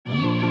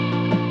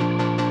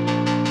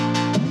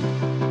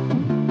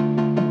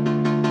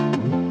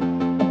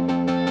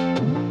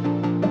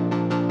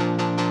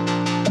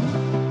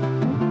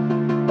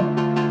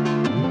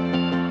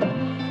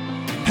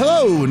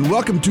Hello and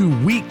welcome to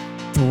week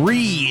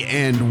 3,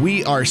 and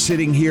we are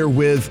sitting here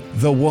with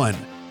the one,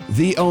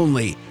 the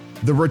only,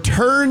 the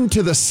return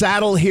to the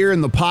saddle here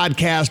in the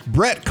podcast,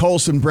 Brett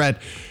Colson.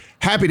 Brett,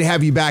 happy to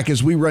have you back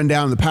as we run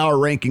down the power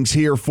rankings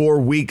here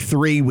for week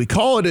 3. We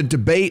call it a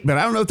debate, but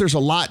I don't know if there's a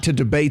lot to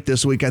debate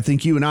this week. I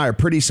think you and I are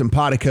pretty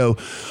simpatico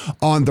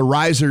on the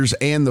risers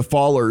and the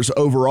fallers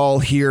overall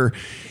here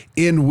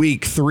in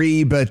week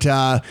 3. But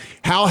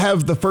how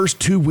have the first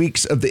 2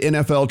 weeks of the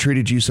NFL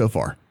treated you so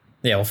far?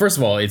 Yeah, well, first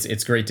of all,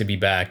 it's great to be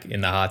back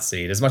in the hot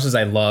seat. As much as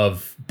I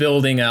love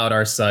building out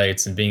our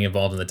sites and being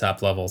involved in the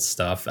top level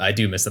stuff, I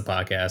do miss the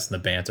podcast and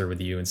the banter with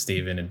you and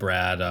Steven and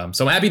Brad.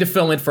 So I'm happy to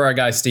fill in for our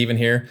guy Steven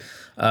here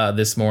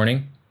this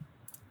morning.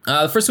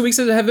 The first 2 weeks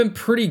have been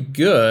pretty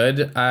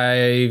good.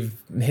 I'm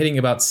hitting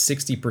about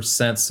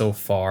 60% so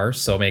far,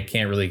 so I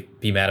can't really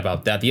be mad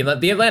about that. The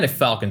Atlanta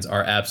Falcons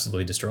are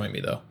absolutely destroying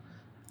me, though.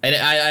 And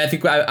I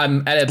think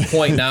I'm at a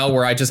point now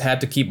where I just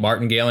had to keep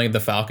martingaling the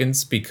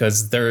Falcons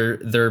because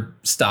their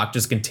stock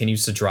just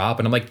continues to drop.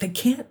 And I'm like, they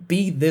can't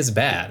be this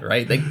bad,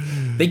 right?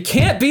 They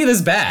can't be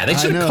this bad. They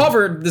should have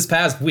covered this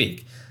past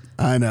week.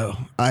 I know.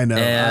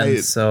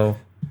 So...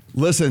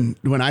 Listen,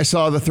 when I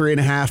saw the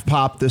 3.5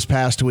 pop this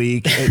past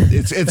week,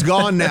 it's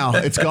gone now.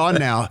 It's gone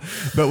now.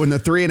 But when the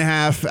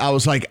 3.5, I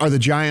was like, are the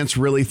Giants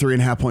really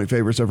 3.5 point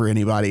favorites over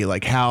anybody?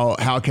 Like,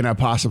 how can I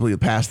possibly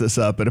pass this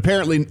up? But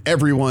apparently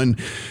everyone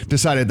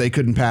decided they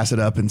couldn't pass it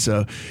up. And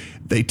so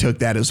they took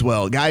that as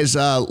well. Guys,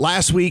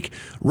 last week,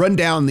 we'll run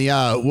down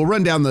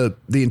the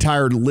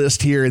entire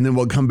list here, and then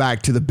we'll come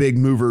back to the big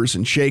movers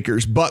and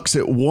shakers. Bucks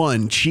at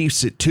 1,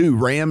 Chiefs at 2,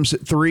 Rams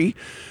at 3,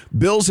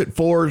 Bills at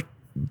 4,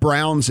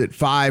 Browns at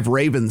 5,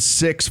 Ravens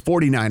 6,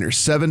 49ers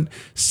 7,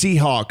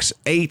 Seahawks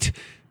 8,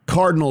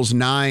 Cardinals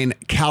 9,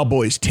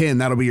 Cowboys 10.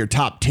 That'll be your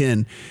top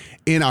 10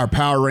 in our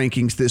power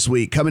rankings this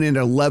week. Coming in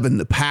at 11,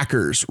 the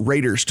Packers,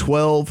 Raiders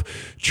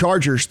 12,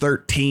 Chargers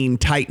 13,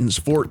 Titans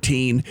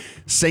 14,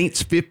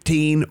 Saints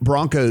 15,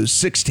 Broncos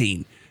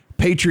 16,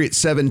 Patriots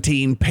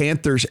 17,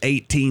 Panthers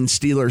 18,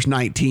 Steelers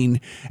 19,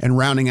 and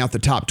rounding out the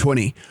top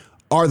 20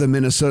 are the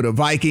Minnesota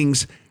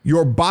Vikings.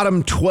 Your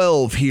bottom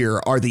 12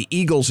 here are the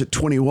Eagles at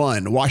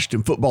 21,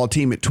 Washington football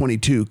team at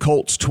 22,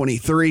 Colts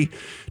 23,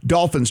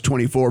 Dolphins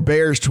 24,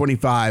 Bears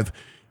 25,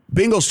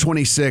 Bengals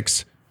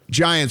 26,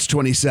 Giants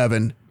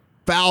 27,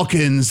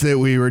 Falcons that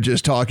we were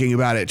just talking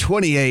about at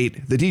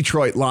 28, the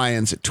Detroit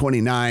Lions at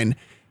 29,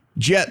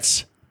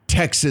 Jets,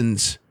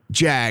 Texans,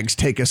 Jags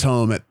take us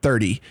home at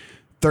 30,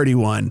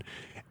 31,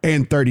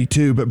 and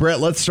 32. But Brett,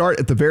 let's start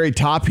at the very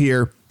top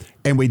here.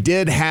 And we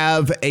did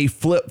have a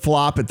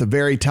flip-flop at the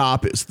very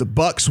top. It's the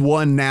Bucks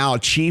 1 now,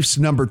 Chiefs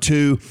number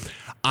 2.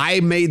 I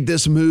made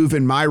this move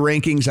in my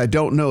rankings. I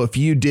don't know if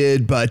you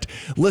did, but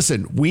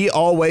listen, we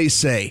always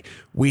say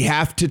we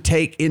have to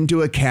take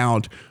into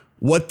account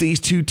what these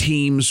two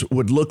teams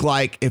would look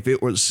like if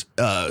it was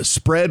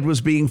spread was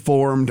being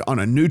formed on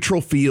a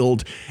neutral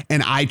field.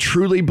 And I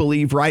truly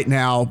believe right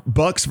now,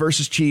 Bucks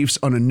versus Chiefs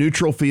on a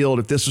neutral field,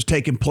 if this was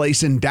taking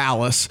place in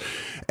Dallas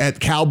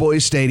at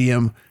Cowboys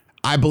Stadium,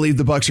 I believe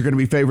the Bucks are going to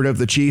be favored of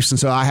the Chiefs, and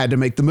so I had to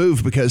make the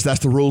move because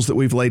that's the rules that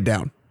we've laid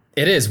down.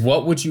 It is.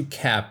 What would you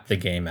cap the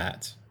game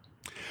at?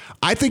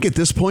 I think at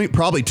this point,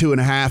 probably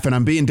 2.5, and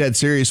I'm being dead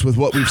serious with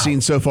what we've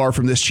seen so far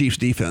from this Chiefs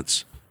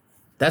defense.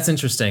 That's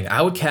interesting.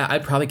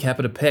 I'd probably cap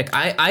it a pick.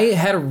 I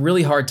had a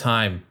really hard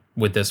time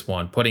with this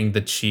one, putting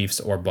the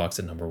Chiefs or Bucks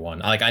at number 1.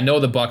 Like, I know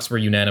the Bucks were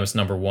unanimous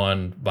number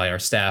 1 by our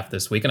staff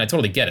this week, and I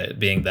totally get it,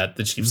 being that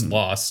the Chiefs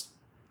lost.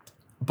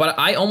 But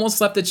I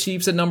almost left the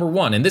Chiefs at number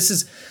 1, and this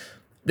is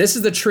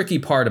the tricky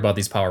part about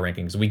these power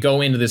rankings. We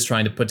go into this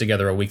trying to put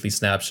together a weekly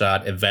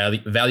snapshot,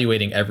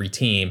 evaluating every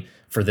team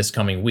for this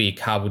coming week.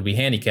 How would we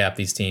handicap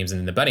these teams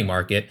in the betting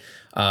market?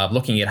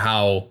 Looking at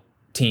how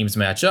teams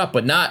match up,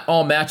 but not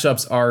all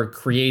matchups are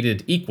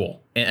created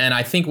equal. And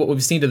I think what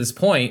we've seen to this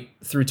point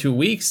through 2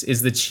 weeks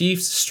is the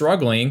Chiefs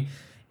struggling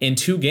in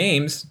 2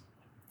 games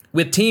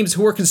with teams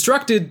who are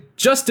constructed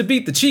just to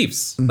beat the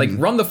Chiefs. Mm-hmm. Like,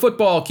 run the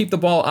football, keep the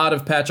ball out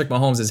of Patrick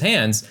Mahomes'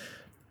 hands.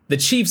 The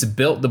Chiefs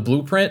built the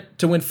blueprint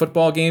to win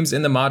football games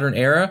in the modern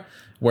era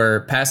where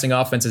passing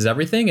offense is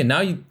everything. And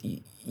now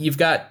you've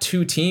got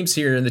 2 teams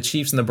here in the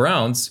Chiefs and the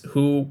Browns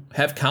who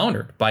have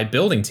countered by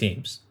building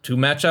teams to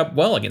match up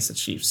well against the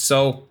Chiefs.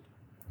 So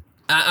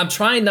I'm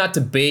trying not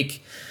to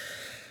bake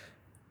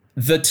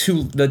the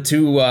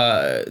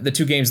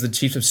two games the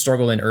Chiefs have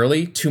struggled in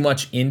early too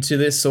much into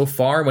this so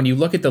far. When you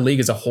look at the league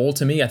as a whole,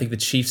 to me, I think the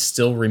Chiefs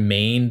still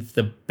remain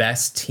the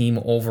best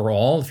team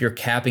overall if you're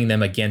capping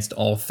them against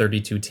all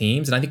 32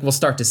 teams. And I think we'll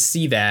start to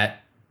see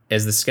that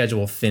as the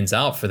schedule thins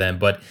out for them.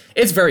 But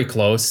it's very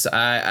close.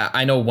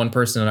 I know one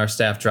person on our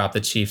staff dropped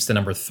the Chiefs to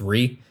number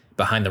 3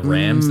 behind the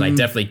Rams, and I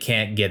definitely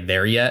can't get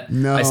there yet.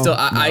 No,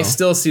 I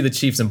still see the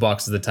Chiefs and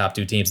Bucks as the top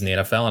 2 teams in the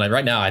NFL, and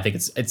right now I think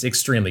it's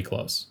extremely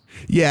close.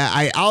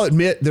 Yeah, I'll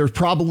admit there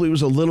probably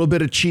was a little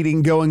bit of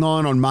cheating going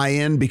on my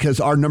end because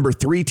our number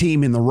 3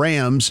 team in the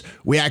Rams,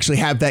 we actually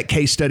have that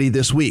case study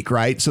this week,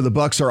 right? So the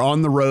Bucs are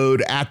on the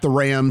road at the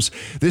Rams.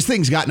 This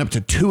thing's gotten up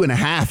to 2.5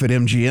 at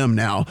MGM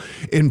now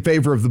in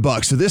favor of the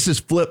Bucs. So this is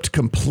flipped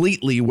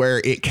completely where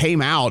it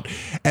came out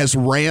as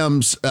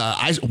Rams,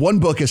 one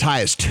book as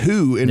high as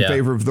 2 in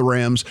favor of the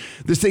Rams.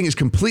 This thing is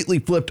completely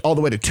flipped all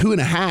the way to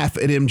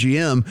 2.5 at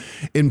MGM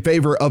in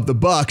favor of the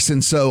Bucs.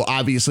 And so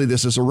obviously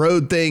this is a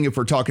road thing. If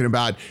we're talking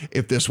about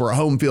if this were a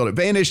home field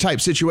advantage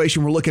type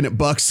situation, we're looking at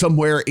Bucs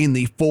somewhere in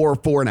the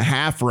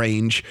 4.5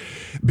 range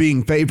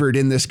being favored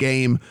in this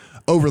game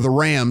over the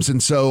Rams.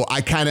 And so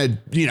I kind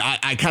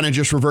of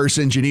just reverse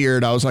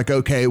engineered. I was like,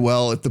 okay,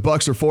 well, if the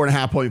Bucs are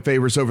 4.5 point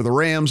favorites over the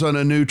Rams on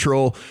a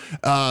neutral,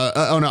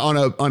 on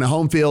a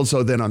home field,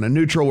 so then on a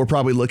neutral, we're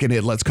probably looking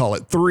at, let's call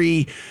it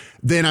 3.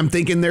 Then I'm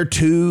thinking they're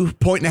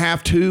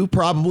 2.5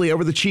 probably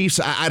over the Chiefs.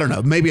 I don't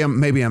know. Maybe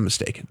I'm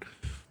mistaken.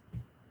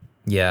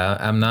 Yeah,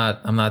 I'm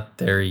not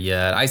there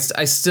yet. I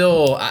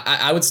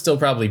would still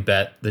probably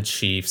bet the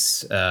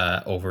Chiefs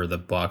over the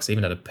Bucs,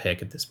 even at a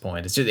pick at this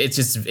point.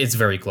 It's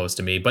very close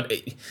to me. But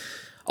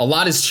a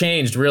lot has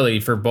changed really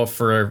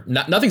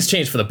nothing's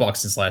changed for the Bucs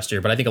since last year,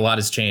 but I think a lot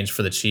has changed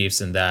for the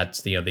Chiefs in that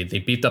they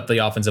beefed up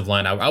the offensive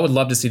line. I would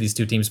love to see these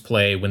two teams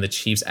play when the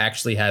Chiefs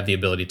actually have the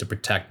ability to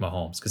protect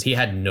Mahomes, because he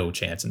had no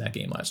chance in that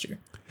game last year.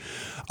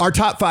 Our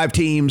top 5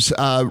 teams,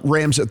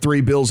 Rams at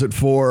 3, Bills at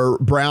 4,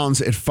 Browns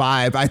at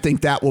 5. I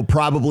think that will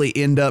probably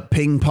end up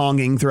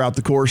ping-ponging throughout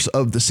the course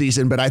of the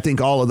season, but I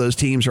think all of those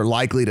teams are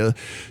likely to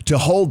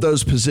hold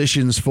those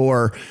positions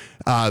for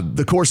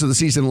the course of the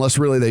season, unless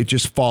really they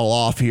just fall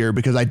off here,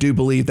 because I do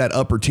believe that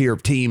upper tier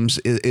of teams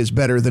is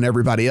better than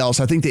everybody else.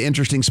 I think the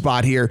interesting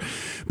spot here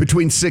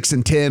between 6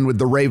 and 10 with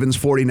the Ravens,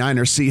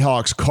 49ers,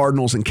 Seahawks,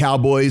 Cardinals, and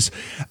Cowboys.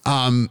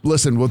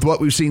 Listen, with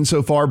what we've seen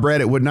so far, Brett,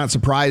 it would not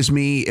surprise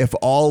me if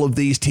all of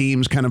these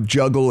teams kind of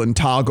juggle and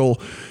toggle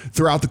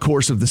throughout the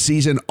course of the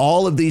season.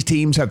 All of these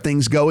teams have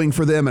things going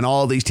for them, and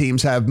all of these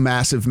teams have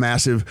massive,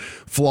 massive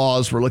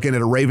flaws. We're looking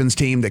at a Ravens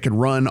team that can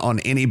run on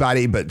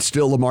anybody, but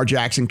still Lamar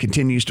Jackson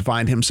continues to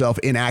find himself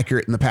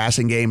inaccurate in the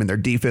passing game, and their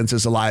defense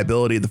is a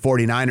liability. The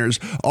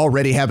 49ers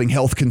already having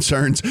health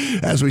concerns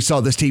as we saw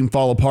this team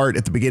fall apart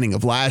at the beginning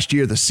of last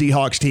year. The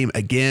Seahawks team,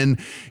 again,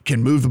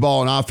 can move the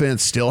ball on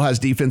offense, still has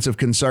defensive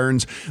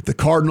concerns. The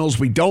Cardinals,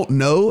 we don't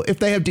know if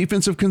they have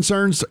defensive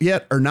concerns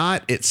yet or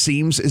not. It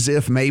seems as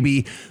if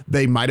maybe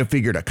they might have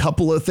figured a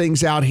couple of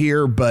things out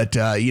here, but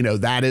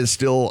that is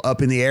still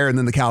up in the air. And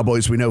then the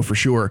Cowboys, we know for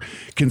sure,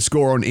 can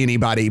score on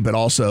anybody, but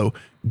also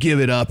give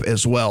it up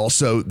as well.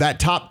 So that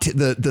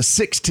the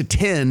 6 to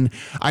 10,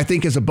 I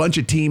think, is a bunch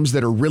of teams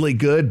that are really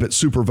good but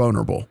super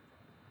vulnerable.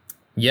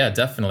 Yeah,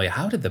 definitely.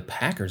 How did the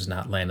Packers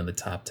not land in the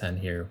top 10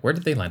 here? Where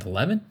did they land?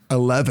 11?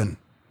 11.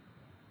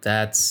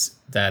 That's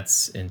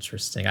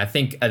interesting. I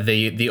think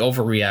the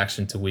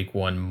overreaction to week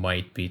 1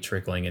 might be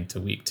trickling into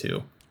week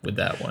 2 with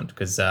that one,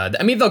 because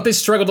look, they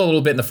struggled a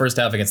little bit in the first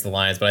half against the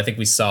Lions, but I think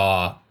we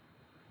saw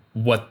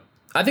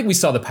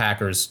the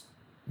Packers,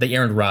 the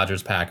Aaron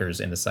Rodgers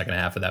Packers, in the second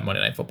half of that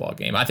Monday Night Football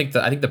game. I think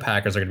the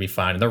Packers are going to be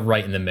fine, and they're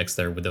right in the mix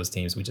there with those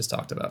teams we just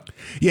talked about.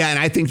 Yeah, and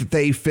I think that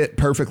they fit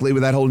perfectly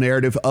with that whole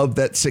narrative of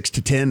that 6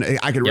 to 10.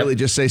 I could really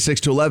just say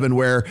 6 to 11,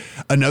 where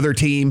another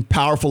team,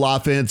 powerful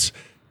offense,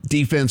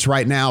 defense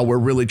right now, we're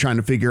really trying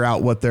to figure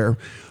out what they're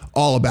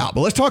all about.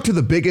 But let's talk to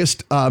the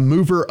biggest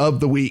mover of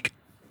the week,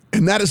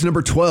 and that is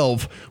number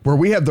 12, where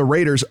we have the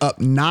Raiders up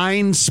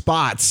 9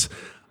 spots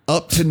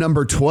up to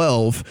number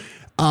 12.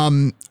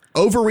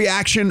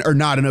 Overreaction or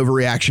not an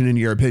overreaction in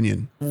your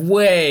opinion?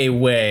 Way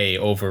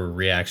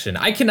overreaction.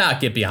 I cannot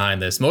get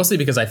behind this, mostly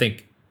because I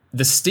think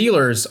the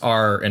Steelers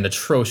are an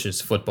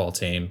atrocious football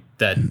team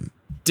that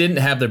didn't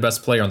have their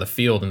best player on the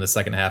field in the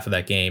second half of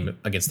that game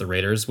against the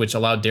Raiders, which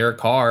allowed Derek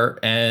Carr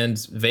and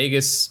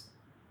Vegas,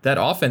 that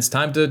offense,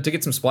 time to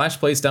get some splash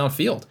plays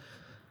downfield.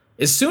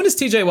 As soon as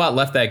TJ Watt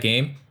left that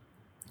game,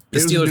 the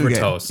Steelers were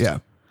toast. Yeah.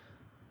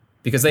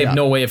 Because they have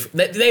no way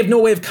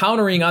of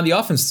countering on the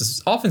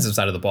offensive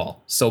side of the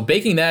ball. So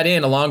baking that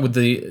in along with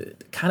the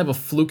kind of a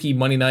fluky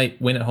Monday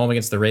night win at home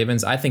against the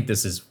Ravens, I think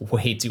this is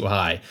way too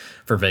high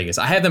for Vegas.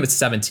 I have them at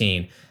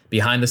 17,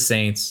 behind the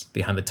Saints,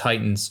 behind the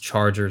Titans,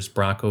 Chargers,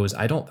 Broncos.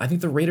 I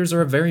think the Raiders are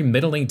a very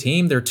middling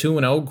team. They're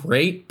 2-0,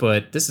 great,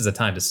 but this is a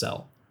time to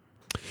sell.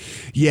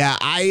 Yeah,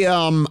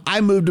 I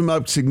moved them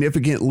up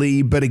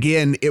significantly, but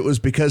again, it was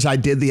because I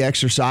did the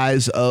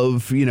exercise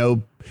of,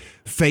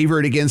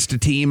 favored against a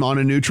team on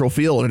a neutral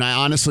field. And I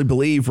honestly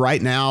believe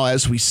right now,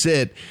 as we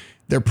sit,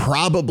 they're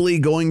probably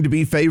going to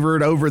be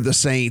favored over the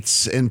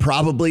Saints and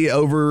probably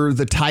over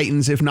the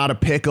Titans, if not a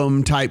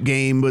pick'em type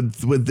game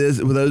with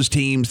those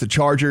teams. The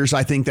Chargers,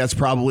 I think that's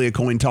probably a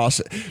coin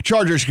toss.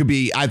 Chargers could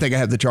be. I think I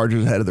have the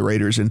Chargers ahead of the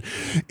Raiders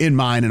in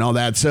mind and all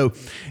that. So,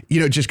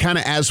 just kind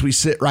of as we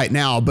sit right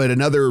now. But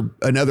another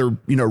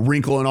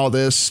wrinkle in all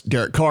this: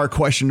 Derek Carr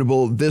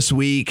questionable this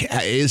week.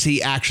 Is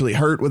he actually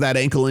hurt with that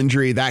ankle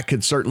injury? That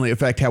could certainly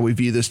affect how we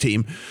view this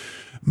team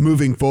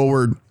moving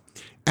forward.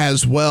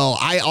 as well.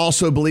 I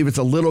also believe it's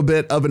a little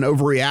bit of an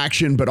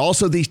overreaction, but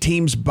also these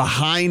teams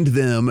behind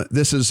them.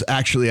 This is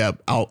actually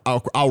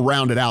I'll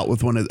round it out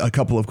with a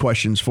couple of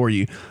questions for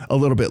you a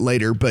little bit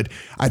later. But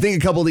I think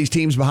a couple of these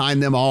teams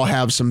behind them all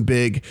have some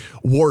big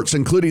warts,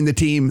 including the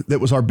team that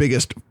was our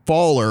biggest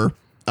faller.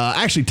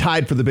 Actually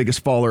tied for the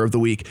biggest faller of the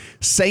week.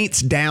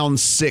 Saints down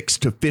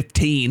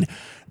 6-15.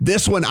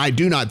 This one I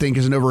do not think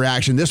is an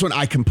overreaction. This one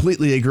I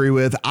completely agree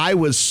with. I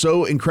was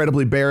so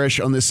incredibly bearish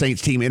on this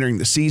Saints team entering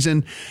the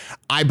season.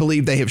 I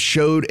believe they have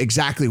showed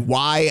exactly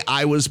why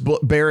I was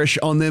bearish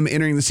on them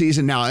entering the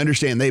season. Now, I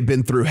understand they've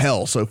been through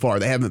hell so far.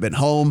 They haven't been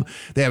home.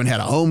 They haven't had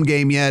a home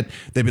game yet.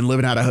 They've been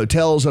living out of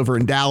hotels over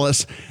in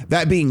Dallas.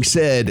 That being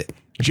said,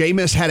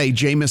 Jameis had a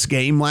Jameis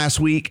game last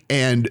week,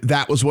 and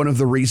that was one of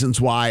the reasons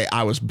why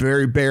I was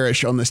very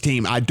bearish on this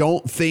team. I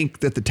don't think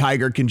that the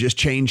Tiger can just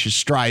change his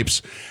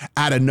stripes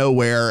out of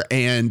nowhere.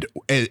 And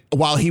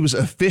while he was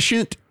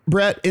efficient,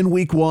 Brett, in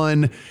week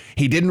one,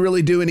 he didn't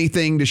really do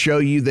anything to show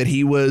you that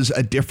he was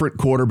a different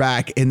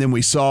quarterback. And then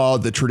we saw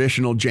the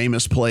traditional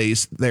Jameis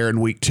plays there in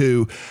week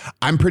two.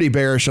 I'm pretty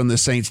bearish on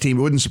this Saints team.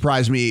 It wouldn't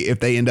surprise me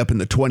if they end up in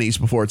the 20s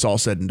before it's all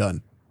said and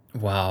done.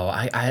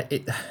 Wow.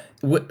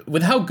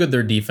 With how good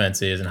their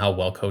defense is and how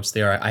well coached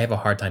they are, I have a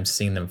hard time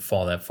seeing them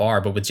fall that far.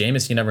 But with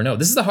Jameis, you never know.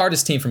 This is the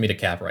hardest team for me to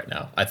cap right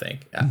now, I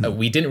think. Mm-hmm.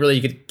 We didn't really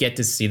get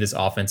to see this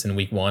offense in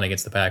week one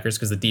against the Packers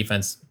because the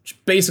defense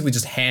basically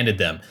just handed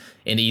them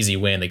an easy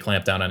win. They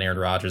clamped down on Aaron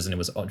Rodgers and it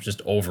was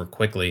just over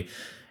quickly.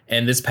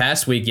 And this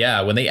past week,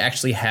 when they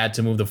actually had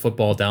to move the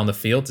football down the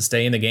field to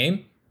stay in the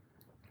game,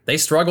 they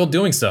struggled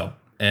doing so.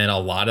 And a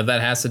lot of that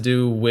has to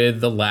do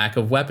with the lack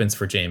of weapons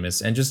for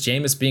Jameis and just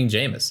Jameis being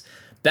Jameis.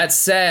 That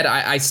said,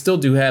 I still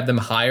do have them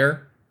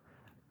higher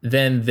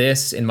than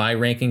this in my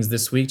rankings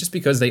this week, just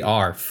because they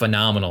are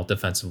phenomenal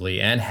defensively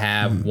and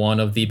have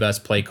one of the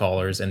best play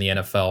callers in the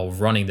NFL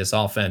running this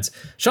offense.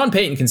 Sean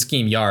Payton can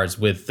scheme yards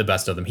with the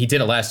best of them. He did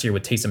it last year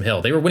with Taysom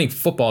Hill. They were winning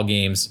football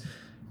games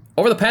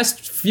over the past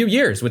few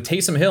years with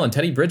Taysom Hill and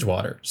Teddy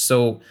Bridgewater.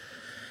 So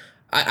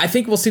I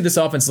think we'll see this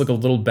offense look a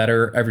little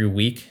better every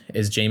week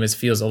as Jameis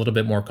feels a little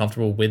bit more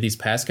comfortable with these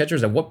pass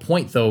catchers. At what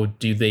point, though,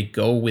 do they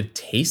go with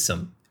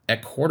Taysom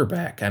at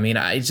quarterback? I mean,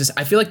 I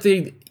feel like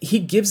he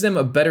gives them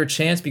a better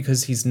chance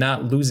because he's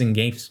not losing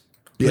games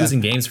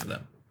for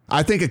them.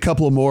 I think a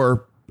couple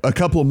more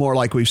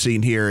like we've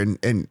seen here,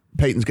 and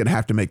Peyton's going to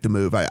have to make the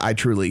move. I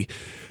truly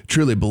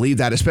believe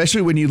that,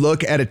 especially when you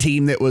look at a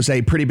team that was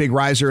a pretty big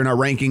riser in our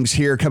rankings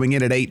here coming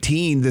in at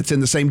 18 that's in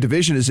the same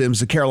division as him,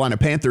 the Carolina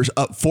Panthers,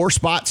 up 4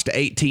 spots to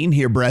 18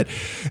 here, Brett.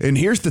 And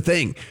here's the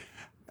thing.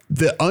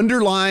 The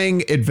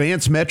underlying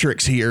advanced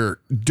metrics here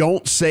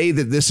don't say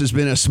that this has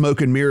been a smoke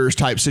and mirrors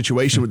type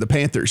situation with the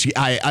Panthers.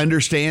 I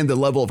understand the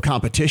level of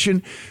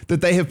competition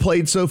that they have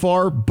played so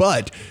far,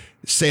 but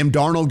Sam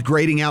Darnold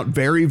grading out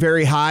very,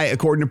 very high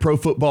according to Pro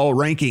Football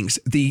Rankings.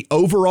 The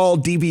overall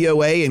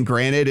DVOA, and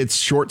granted, it's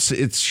short,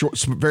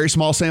 very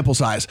small sample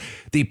size.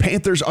 The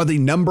Panthers are the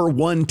number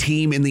 1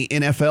 team in the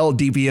NFL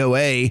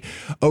DVOA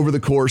over the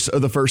course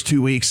of the first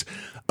 2 weeks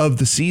of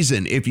the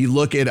season. If you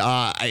look at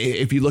all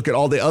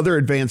the other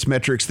advanced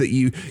metrics that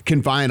you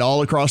can find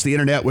all across the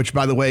internet, which,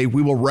 by the way,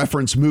 we will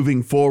reference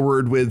moving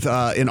forward with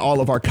in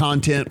all of our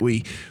content,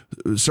 we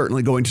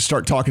certainly going to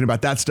start talking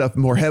about that stuff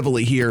more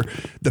heavily here.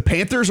 The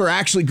Panthers are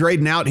actually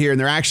grading out here, and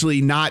they're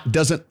actually not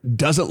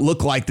doesn't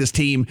look like this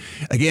team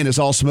again is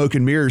all smoke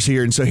and mirrors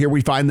here. And so here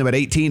we find them at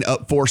 18,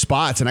 up 4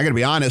 spots. And I got to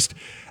be honest,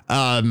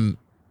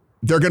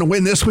 they're going to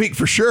win this week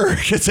for sure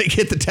because they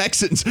get the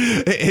Texans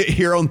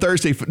here on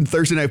Thursday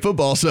Night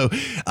Football. So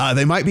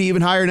they might be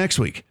even higher next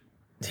week.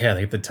 Yeah,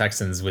 they get the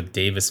Texans with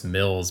Davis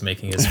Mills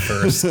making his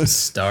first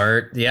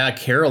start. Yeah,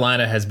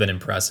 Carolina has been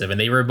impressive, and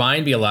they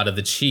remind me a lot of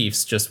the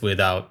Chiefs just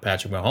without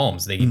Patrick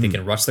Mahomes. They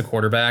can rush the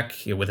quarterback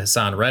with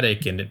Hassan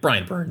Reddick, and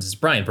Brian Burns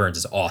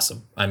is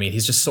awesome. I mean,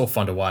 he's just so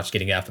fun to watch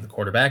getting after the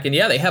quarterback. And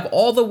yeah, they have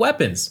all the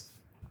weapons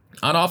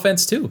on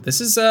offense too. This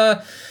is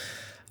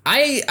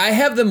I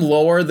have them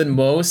lower than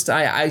most.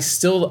 I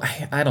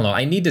don't know.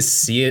 I need to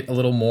see it a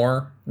little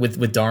more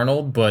with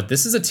Darnold, but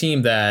this is a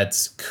team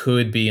that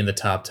could be in the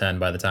top 10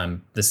 by the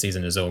time this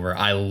season is over.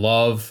 I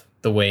love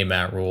the way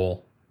Matt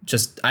Rule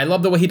I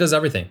love the way he does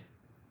everything.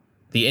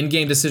 The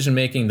in-game decision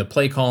making, the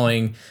play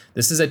calling.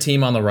 This is a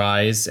team on the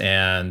rise,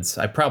 and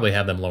I probably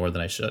have them lower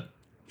than I should.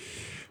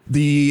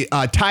 The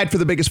tied for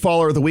the biggest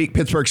faller of the week,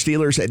 Pittsburgh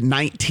Steelers at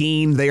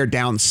 19. They are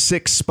down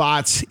 6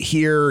 spots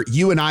here.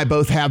 You and I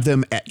both have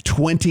them at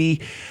 20.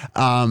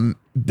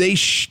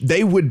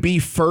 They would be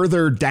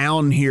further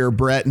down here,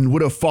 Brett, and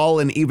would have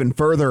fallen even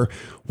further.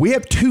 We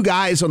have 2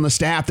 guys on the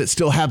staff that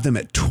still have them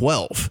at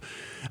 12.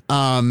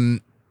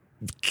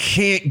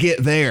 can't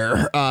get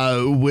there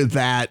with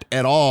that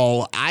at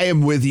all. I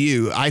am with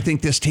you. I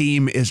think this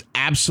team is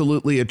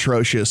absolutely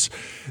atrocious.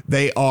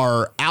 They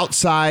are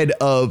outside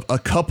of a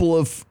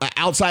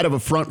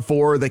front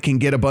four that can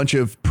get a bunch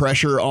of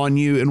pressure on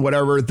you and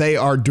whatever. They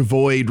are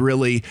devoid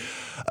really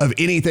of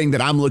anything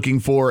that I'm looking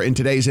for in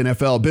today's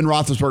NFL. Ben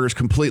Roethlisberger's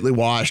completely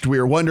washed. We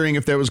were wondering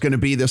if there was going to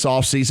be this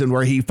offseason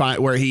where he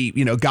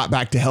got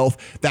back to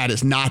health. That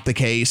is not the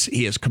case.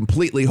 He is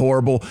completely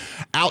horrible.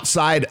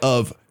 Outside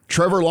of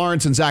Trevor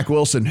Lawrence and Zach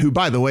Wilson, who,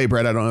 by the way,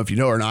 Brett, I don't know if you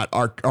know or not,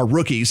 are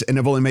rookies and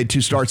have only made 2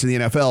 starts in the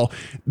NFL.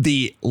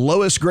 The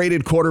lowest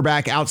graded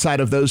quarterback outside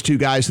of those 2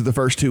 guys through the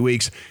first 2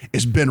 weeks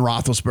is Ben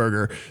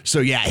Roethlisberger. So,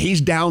 yeah, he's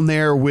down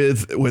there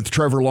with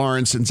Trevor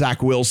Lawrence and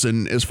Zach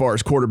Wilson as far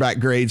as quarterback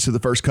grades through the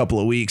first couple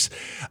of weeks.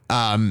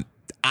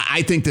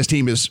 I think this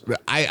team is,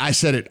 I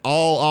said it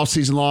all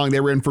season long, they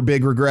were in for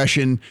big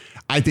regression.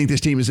 I think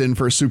this team is in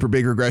for a super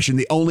big regression.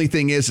 The only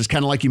thing is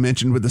kind of like you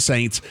mentioned with the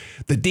Saints,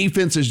 the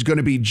defense is going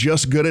to be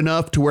just good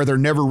enough to where they're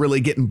never really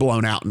getting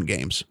blown out in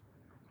games.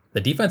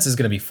 The defense is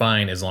going to be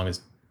fine as long as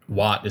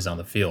Watt is on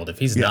the field. If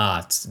he's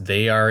not,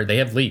 they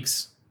have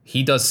leaks.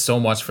 He does so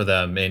much for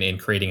them in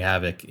creating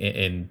havoc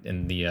in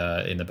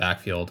the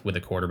backfield with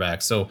the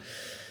quarterback. So,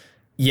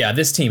 yeah,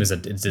 this team is a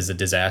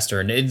disaster.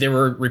 And there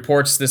were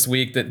reports this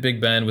week that Big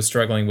Ben was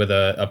struggling with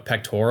a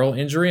pectoral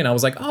injury. And I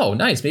was like, oh,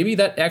 nice. Maybe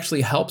that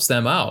actually helps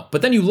them out.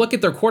 But then you look at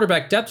their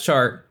quarterback depth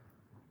chart.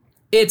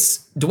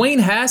 It's Dwayne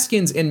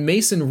Haskins and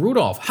Mason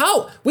Rudolph.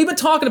 How? We've been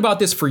talking about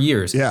this for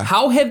years. Yeah.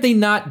 How have they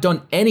not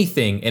done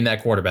anything in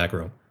that quarterback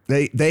room?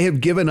 They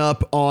have given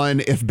up on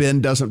if Ben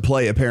doesn't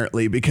play,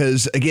 apparently,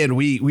 because, again,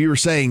 we were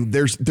saying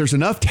there's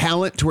enough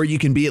talent to where you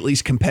can be at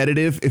least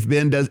competitive if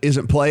Ben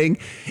isn't playing,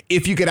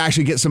 if you could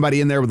actually get somebody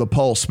in there with a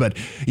pulse. But,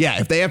 yeah,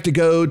 if they have to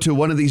go to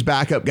one of these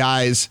backup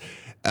guys,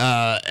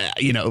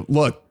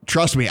 look,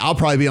 trust me, I'll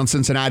probably be on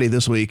Cincinnati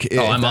this week.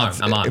 Oh, I'm on.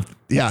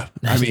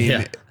 I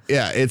mean,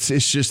 yeah, it's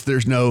just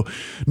there's no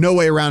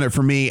way around it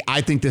for me.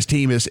 I think this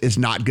team is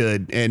not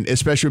good, and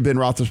especially with Ben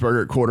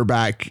Roethlisberger at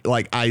quarterback.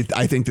 Like I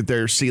think that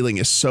their ceiling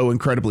is so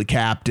incredibly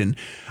capped, and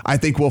I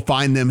think we'll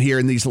find them here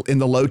in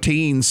the low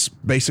teens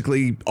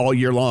basically all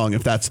year long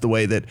if that's the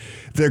way that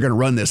they're going to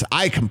run this.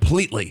 I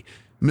completely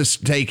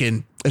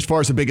mistaken as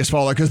far as the biggest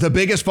faller, because the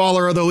biggest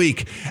faller of the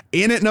week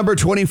in at number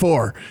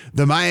 24,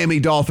 the Miami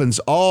Dolphins,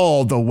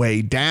 all the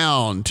way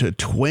down to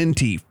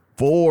 24.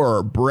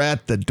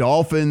 Brett, the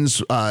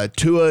Dolphins,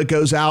 Tua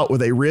goes out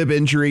with a rib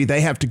injury. They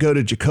have to go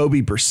to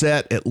Jacoby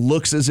Brissett. It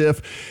looks as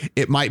if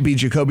it might be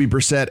Jacoby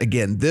Brissett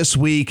again this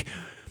week.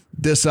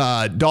 This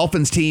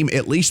Dolphins team,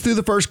 at least through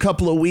the first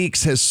couple of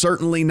weeks, has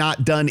certainly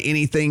not done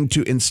anything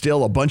to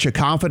instill a bunch of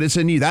confidence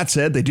in you. That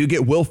said, they do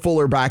get Will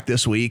Fuller back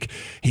this week.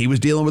 He was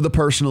dealing with a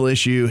personal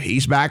issue.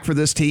 He's back for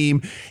this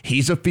team.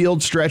 He's a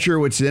field stretcher,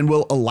 which then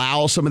will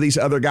allow some of these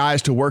other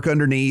guys to work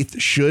underneath,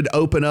 should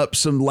open up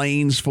some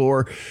lanes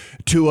for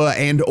Tua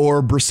and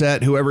or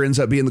Brissett, whoever ends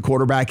up being the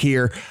quarterback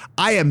here.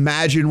 I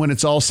imagine when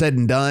it's all said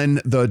and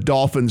done, the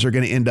Dolphins are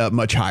going to end up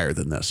much higher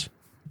than this.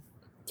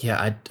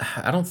 Yeah,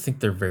 I don't think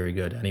they're very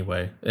good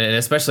anyway. And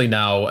especially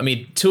now, I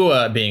mean,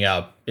 Tua being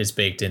out is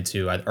baked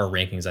into our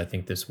rankings, I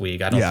think, this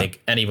week. I don't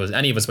think any of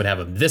us would have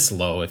him this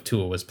low if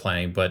Tua was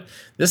playing. But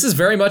this is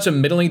very much a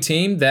middling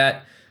team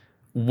that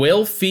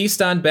will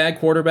feast on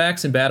bad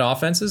quarterbacks and bad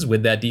offenses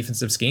with that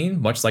defensive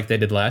scheme, much like they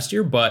did last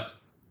year. But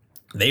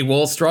they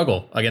will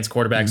struggle against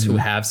quarterbacks who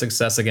have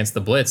success against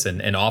the blitz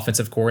and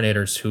offensive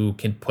coordinators who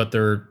can put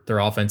their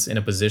offense in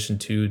a position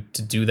to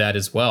do that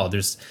as well.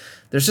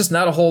 There's just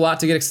not a whole lot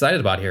to get excited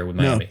about here with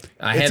Miami.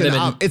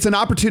 No. It's an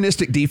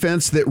opportunistic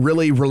defense that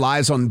really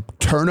relies on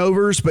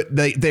turnovers, but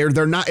they're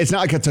not. It's not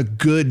like it's a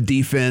good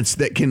defense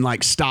that can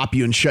like stop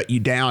you and shut you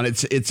down.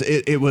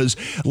 It was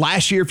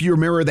last year, if you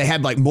remember, they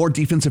had like more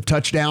defensive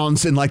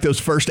touchdowns in like those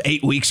first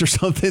 8 weeks or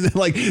something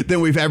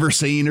than we've ever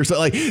seen or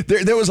something. Like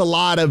there was a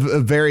lot of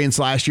variance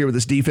last year with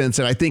this defense,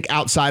 and I think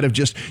outside of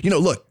just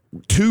look.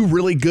 2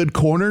 really good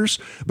corners,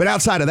 but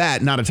outside of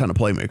that, not a ton of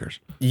playmakers.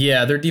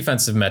 Yeah, their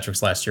defensive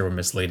metrics last year were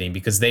misleading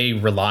because they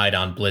relied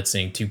on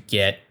blitzing to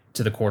get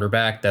to the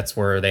quarterback. That's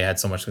where they had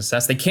so much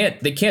success. They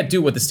can't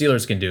do what the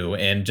Steelers can do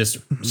and just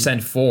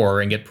send 4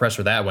 and get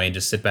pressure that way and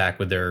just sit back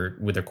with their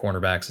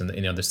cornerbacks and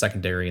their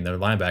secondary and their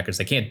linebackers.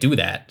 They can't do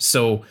that.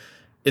 So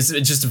it's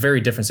just a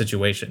very different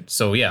situation.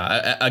 So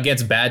yeah,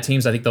 against bad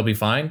teams, I think they'll be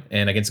fine,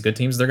 and against good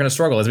teams, they're going to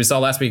struggle. As we saw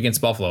last week against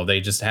Buffalo,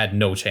 they just had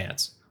no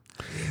chance.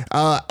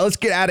 Let's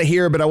get out of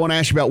here, but I want to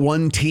ask you about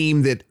one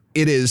team that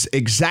it is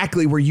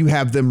exactly where you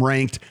have them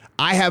ranked.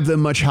 I have them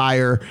much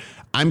higher.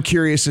 I'm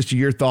curious as to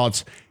your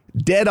thoughts.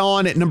 Dead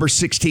on at number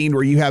 16,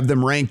 where you have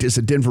them ranked, is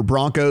the Denver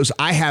Broncos.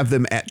 I have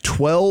them at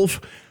 12.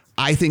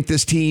 I think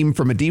this team,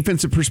 from a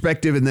defensive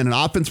perspective and then an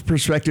offensive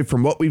perspective,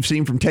 from what we've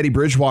seen from Teddy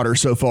Bridgewater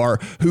so far,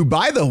 who,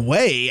 by the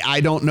way,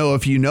 I don't know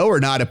if you know or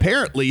not,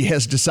 apparently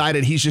has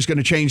decided he's just going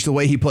to change the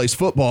way he plays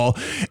football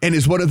and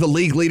is one of the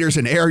league leaders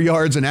in air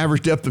yards and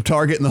average depth of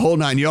target in the whole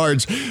 9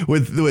 yards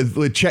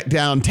with check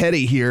down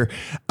Teddy here.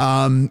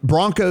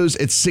 Broncos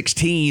at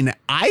 16.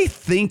 I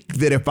think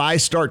that if I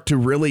start to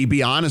really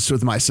be honest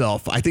with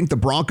myself, I think the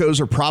Broncos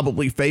are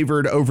probably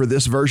favored over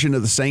this version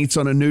of the Saints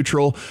on a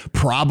neutral,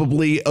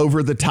 probably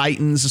over the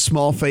Titans, a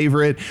small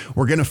favorite.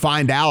 We're going to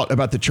find out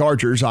about the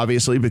Chargers,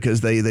 obviously,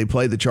 because they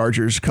played the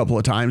Chargers a couple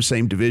of times,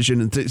 same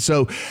division. And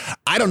so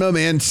I don't know,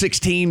 man,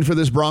 16 for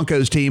this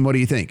Broncos team. What do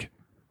you think?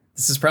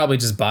 This is probably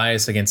just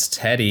bias against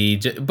Teddy,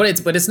 but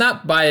it's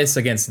not bias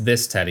against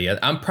this Teddy.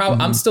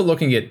 I'm still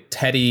looking at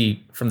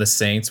Teddy from the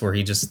Saints, where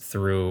he just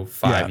threw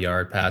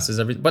 5-yard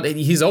passes but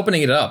he's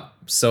opening it up.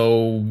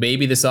 So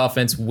maybe this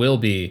offense will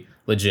be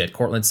legit.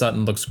 Cortland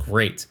Sutton looks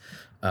great.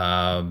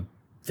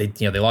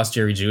 They lost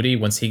Jerry Jeudy.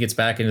 Once he gets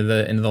back into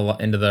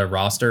the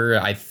roster,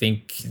 I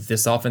think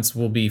this offense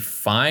will be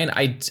fine.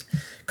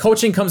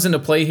 Coaching comes into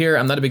play here.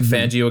 I'm not a big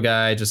Fangio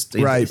guy. Just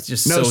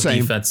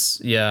defense.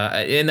 Yeah,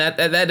 and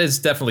that has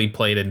definitely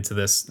played into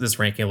this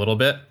ranking a little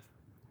bit.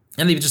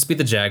 And they just beat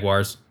the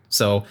Jaguars,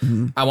 so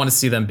I want to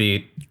see them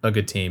beat a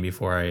good team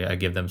before I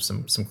give them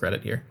some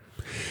credit here.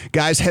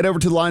 Guys, head over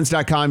to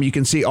thelines.com. You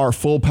can see our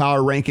full power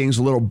rankings,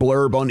 a little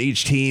blurb on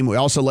each team. We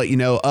also let you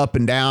know up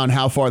and down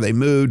how far they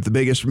moved, the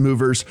biggest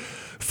movers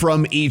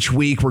from each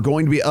week. We're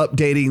going to be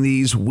updating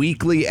these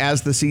weekly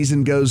as the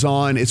season goes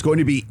on. It's going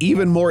to be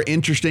even more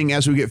interesting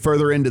as we get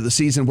further into the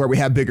season, where we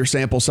have bigger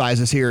sample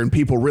sizes here and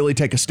people really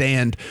take a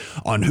stand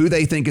on who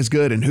they think is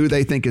good and who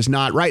they think is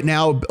not. Right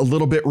now, a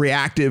little bit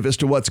reactive as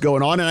to what's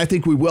going on, and I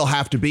think we will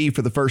have to be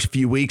for the first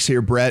few weeks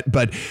here, Brett.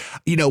 But,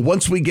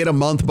 once we get a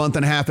month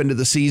and a half into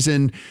the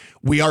season,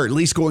 we are at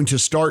least going to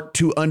start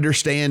to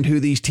understand who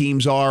these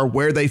teams are,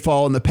 where they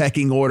fall in the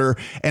pecking order.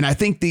 And I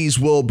think these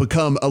will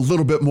become a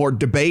little bit more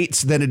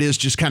debates than it is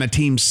just kind of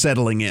teams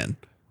settling in.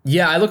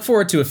 Yeah, I look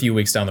forward to a few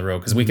weeks down the road,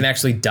 because we can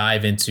actually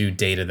dive into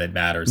data that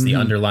matters, the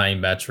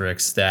underlying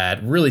metrics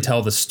that really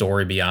tell the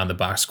story beyond the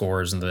box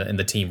scores and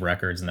the team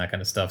records and that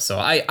kind of stuff. So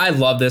I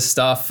love this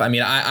stuff. I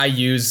mean, I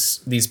use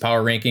these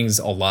power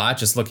rankings a lot,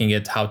 just looking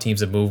at how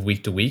teams have moved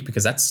week to week,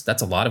 because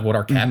that's a lot of what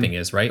our capping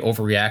is, right?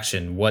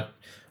 Overreaction.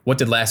 What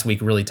did last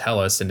week really tell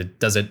us, and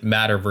does it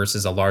matter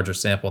versus a larger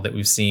sample that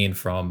we've seen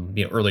from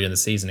earlier in the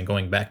season and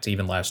going back to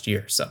even last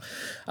year? So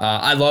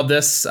I love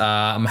this.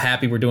 I'm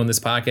happy we're doing this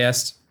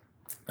podcast,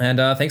 and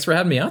thanks for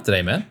having me out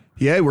today, man.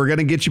 Yeah, we're going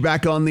to get you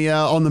back on the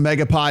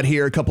Megapod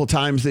here a couple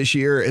times this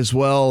year as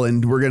well,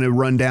 and we're going to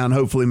run down,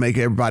 hopefully make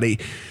everybody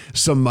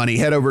some money.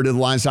 Head over to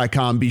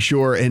thelines.com. Be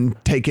sure and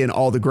take in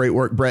all the great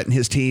work Brett and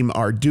his team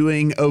are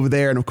doing over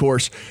there. And of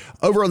course,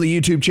 over on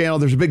the YouTube channel,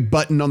 there's a big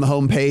button on the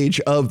homepage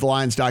of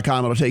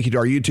thelines.com. It'll take you to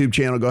our YouTube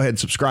channel. Go ahead and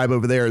subscribe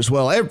over there as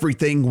well.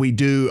 Everything we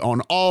do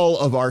on all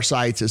of our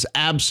sites is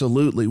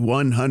absolutely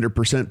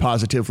 100%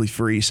 positively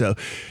free. So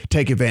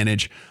take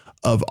advantage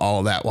of all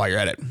of that while you're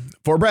at it.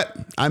 For Brett,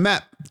 I'm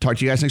Matt. Talk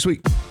to you guys next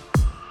week.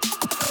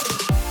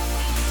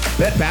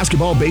 Bet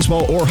basketball,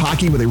 baseball, or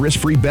hockey with a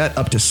risk-free bet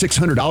up to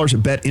 $600 at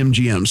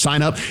BetMGM.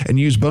 Sign up and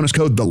use bonus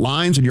code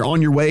THELINES, and you're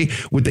on your way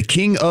with the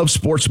king of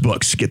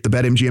sportsbooks. Get the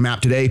BetMGM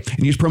app today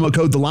and use promo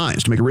code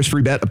THELINES to make a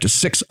risk-free bet up to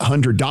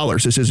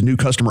 $600. This is a new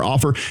customer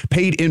offer.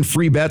 Paid in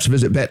free bets.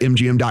 Visit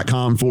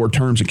BetMGM.com for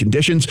terms and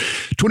conditions.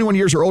 21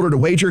 years or older to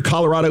wager.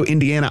 Colorado,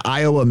 Indiana,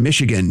 Iowa,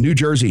 Michigan, New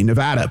Jersey,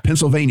 Nevada,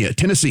 Pennsylvania,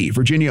 Tennessee,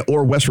 Virginia,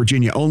 or West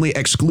Virginia only.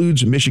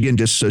 Excludes Michigan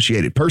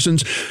disassociated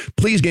persons.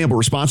 Please gamble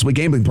responsibly.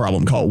 Gambling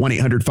problem? Call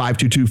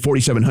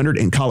 1-800-522-4700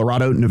 in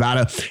Colorado,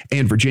 Nevada,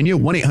 and Virginia.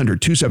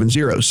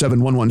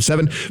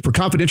 1-800-270-7117 for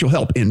confidential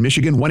help in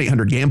Michigan.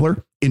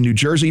 1-800-GAMBLER in New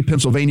Jersey,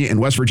 Pennsylvania,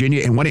 and West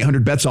Virginia, and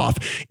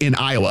 1-800-BETS-OFF in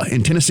Iowa.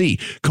 In Tennessee,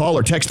 call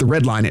or text the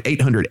red line at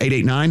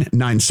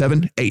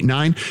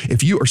 800-889-9789.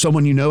 If you or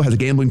someone you know has a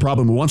gambling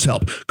problem and wants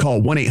help, call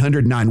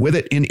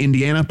 1-800-9-WITH-IT in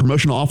Indiana.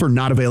 Promotional offer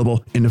not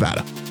available in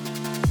Nevada.